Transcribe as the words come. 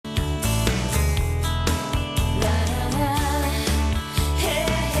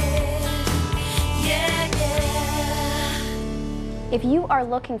If you are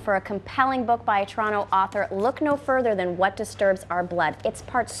looking for a compelling book by a Toronto author, look no further than What Disturbs Our Blood. It's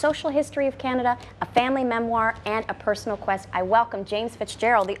part social history of Canada, a family memoir, and a personal quest. I welcome James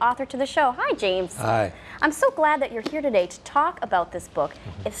FitzGerald, the author, to the show. Hi, James. Hi. I'm so glad that you're here today to talk about this book.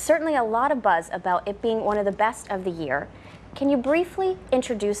 It's certainly a lot of buzz about it being one of the best of the year. Can you briefly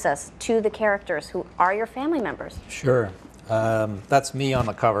introduce us to the characters who are your family members? Sure. That's me on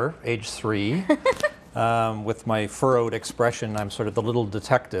the cover, age 3. With my furrowed expression, I'm sort of the little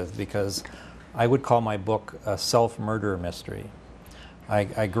detective because I would call my book a self-murder mystery.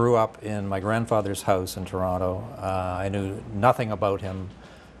 I grew up in my grandfather's house in Toronto. I knew nothing about him.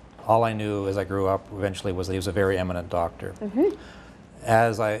 All I knew as I grew up eventually was that he was a very eminent doctor.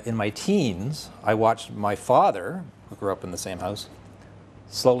 In my teens, I watched my father, who grew up in the same house,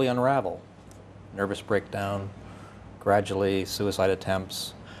 slowly unravel. Nervous breakdown, gradually suicide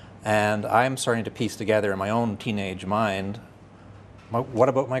attempts. And I'm starting to piece together in my own teenage mind, what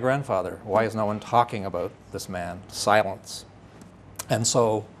about my grandfather? Why is no one talking about this man? Silence. And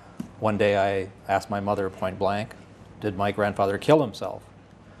so one day I asked my mother point blank, did my grandfather kill himself?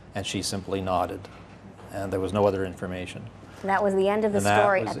 And she simply nodded. And there was no other information. That was the end of the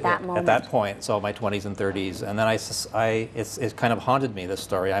story at that moment. At that point, so my 20s and 30s. And then it kind of haunted me, this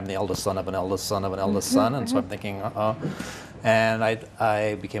story. I'm the eldest son of an eldest son of an eldest son. And so I'm thinking, uh-oh. And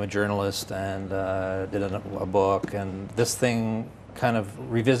I became a journalist and did a book. And this thing kind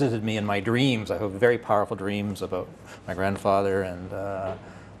of revisited me in my dreams. I have very powerful dreams about my grandfather. And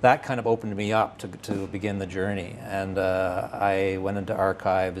that kind of opened me up to begin the journey. And I went into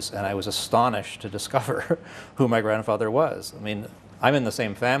archives, and I was astonished to discover who my grandfather was. I mean, I'm in the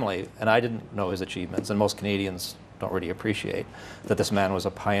same family, and I didn't know his achievements, and most Canadians don't really appreciate that this man was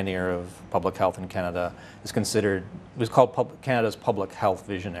a pioneer of public health in Canada. He was called Canada's public health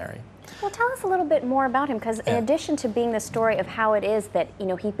visionary. Well, tell us a little bit more about him, because in addition to being the story of how it is that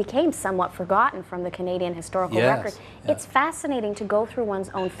he became somewhat forgotten from the Canadian historical record, it's fascinating to go through one's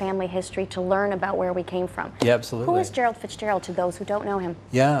own family history to learn about where we came from. Yeah, absolutely. Who is Gerald FitzGerald to those who don't know him?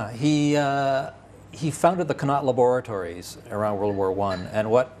 Yeah, he founded the Connaught Laboratories around World War I, and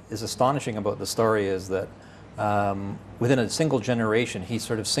what is astonishing about the story is that within a single generation, he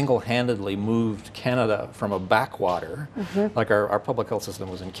sort of single-handedly moved Canada from a backwater. Like our public health system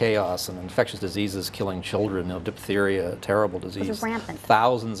was in chaos, and infectious diseases killing children, diphtheria, terrible disease. It was rampant.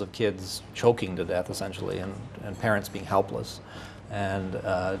 Thousands of kids choking to death, essentially, and parents being helpless. And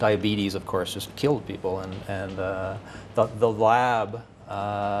diabetes, of course, just killed people. And the lab,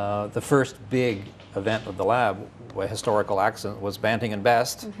 the first big event of the lab, a historical accident, was Banting and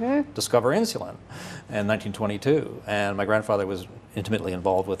Best discover insulin in 1922, and my grandfather was intimately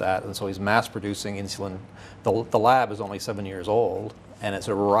involved with that, and so he's mass producing insulin. The lab is only 7 years old, and it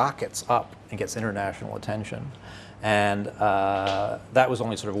sort of rockets up and gets international attention. And that was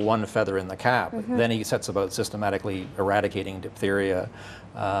only sort of one feather in the cap. Then he sets about systematically eradicating diphtheria.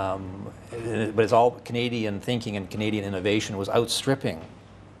 But it's all Canadian thinking and Canadian innovation was outstripping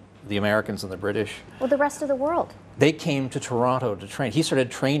the Americans and the British. Well, the rest of the world. They came to Toronto to train. He started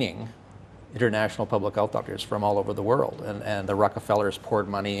training international public health doctors from all over the world, and the Rockefellers poured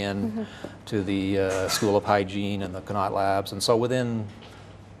money in to the School of Hygiene and the Connaught Labs, and so within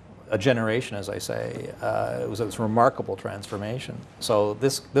a generation, as I say, it was this remarkable transformation. So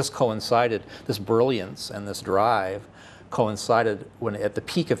this coincided, this brilliance and this drive coincided when at the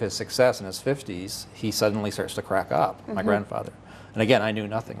peak of his success in his 50s, he suddenly starts to crack up, my grandfather. And again, I knew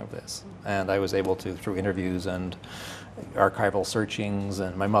nothing of this, and I was able to, through interviews and archival searchings,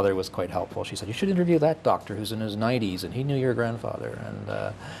 and my mother was quite helpful. She said, you should interview that doctor who's in his 90s, and he knew your grandfather.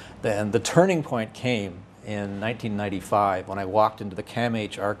 And the turning point came in 1995 when I walked into the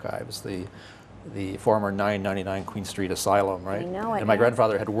CAMH archives, the former 999 Queen Street Asylum, right? I know it. And my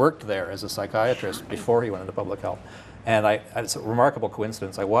grandfather had worked there as a psychiatrist before he went into public health. And it's a remarkable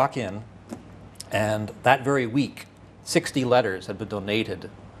coincidence. I walk in, and that very week, 60 letters had been donated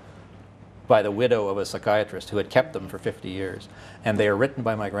by the widow of a psychiatrist who had kept them for 50 years. And they are written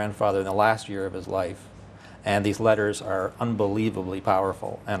by my grandfather in the last year of his life. And these letters are unbelievably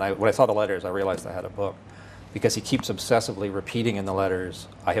powerful. And when I saw the letters, I realized I had a book, because he keeps obsessively repeating in the letters,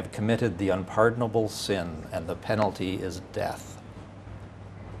 I have committed the unpardonable sin, and the penalty is death.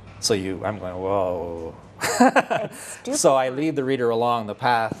 So I'm going, whoa. So I lead the reader along the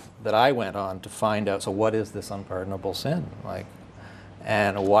path that I went on to find out, so what is this unpardonable sin?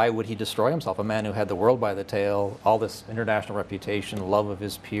 And why would he destroy himself? A man who had the world by the tail, all this international reputation, love of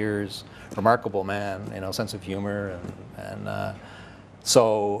his peers, remarkable man, sense of humor,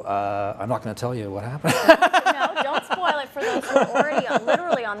 so I'm not going to tell you what happened. No, don't spoil spoil it for those who are already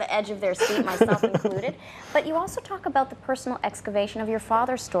literally on the edge of their seat, myself included. But you also talk about the personal excavation of your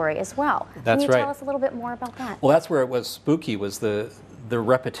father's story as well. That's Can you right. tell us a little bit more about that? Well, that's where it was spooky, was the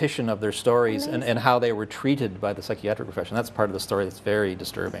repetition of their stories and how they were treated by the psychiatric profession. That's part of the story that's very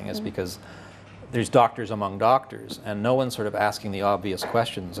disturbing, is because there's doctors among doctors, and no one's sort of asking the obvious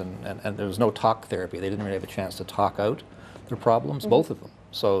questions, and there was no talk therapy. They didn't really have a chance to talk out their problems, both of them.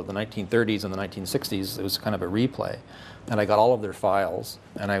 So the 1930s and the 1960s, it was kind of a replay. And I got all of their files,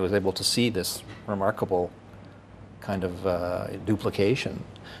 and I was able to see this remarkable kind of duplication.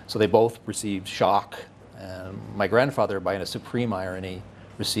 So they both received shock. And my grandfather, by a supreme irony,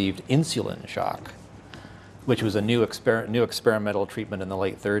 received insulin shock, which was a new experimental treatment in the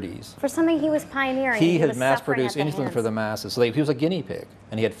late 30s. For something he was pioneering. He had was mass-produced suffering at the insulin for the masses. So he was a guinea pig,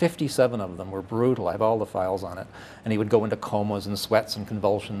 and he had 57 of them. Were brutal. I have all the files on it. And he would go into comas and sweats and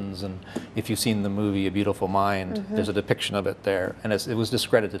convulsions. And if you've seen the movie A Beautiful Mind, there's a depiction of it there. And it was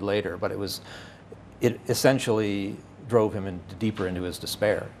discredited later, but it essentially drove him deeper into his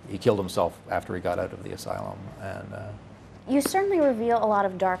despair. He killed himself after he got out of the asylum. And you certainly reveal a lot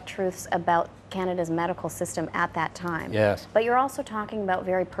of dark truths about Canada's medical system at that time. Yes. But you're also talking about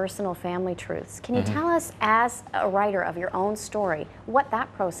very personal family truths. Can you tell us, as a writer of your own story, what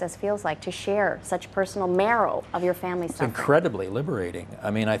that process feels like to share such personal marrow of your family's suffering? It's incredibly liberating.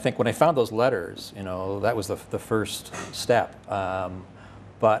 I mean, I think when I found those letters, you know, that was the first step.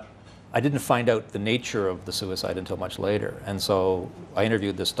 But I didn't find out the nature of the suicide until much later. And so I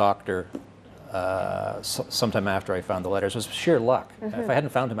interviewed this doctor sometime after I found the letters. It was sheer luck. If I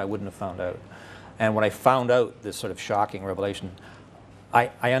hadn't found him, I wouldn't have found out. And when I found out this sort of shocking revelation,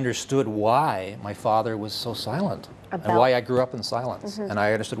 I understood why my father was so silent and why I grew up in silence. And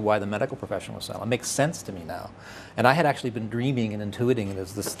I understood why the medical profession was silent. It makes sense to me now. And I had actually been dreaming and intuiting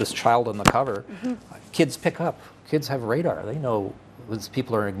as this child on the cover. Kids pick up. Kids have radar. They know when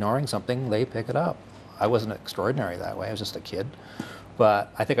people are ignoring something, they pick it up. I wasn't extraordinary that way. I was just a kid.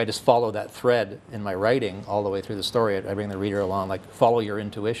 But I think I just follow that thread in my writing all the way through the story. I bring the reader along, like, follow your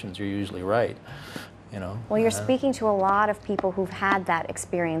intuitions, you're usually right. You know? Well, you're speaking to a lot of people who've had that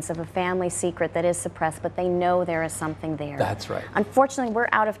experience of a family secret that is suppressed, but they know there is something there. That's right. Unfortunately, we're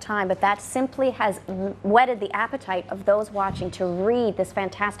out of time, but that simply has whetted the appetite of those watching to read this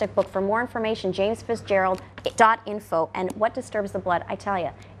fantastic book. For more information, jamesfitzgerald.info. And What Disturbs the Blood, I tell you,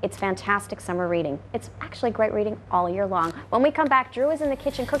 it's fantastic summer reading. It's actually great reading all year long. When we come back, Drew is in the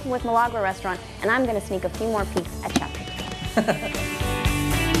kitchen cooking with Milagro Restaurant, and I'm going to sneak a few more peeks at Chapter 3.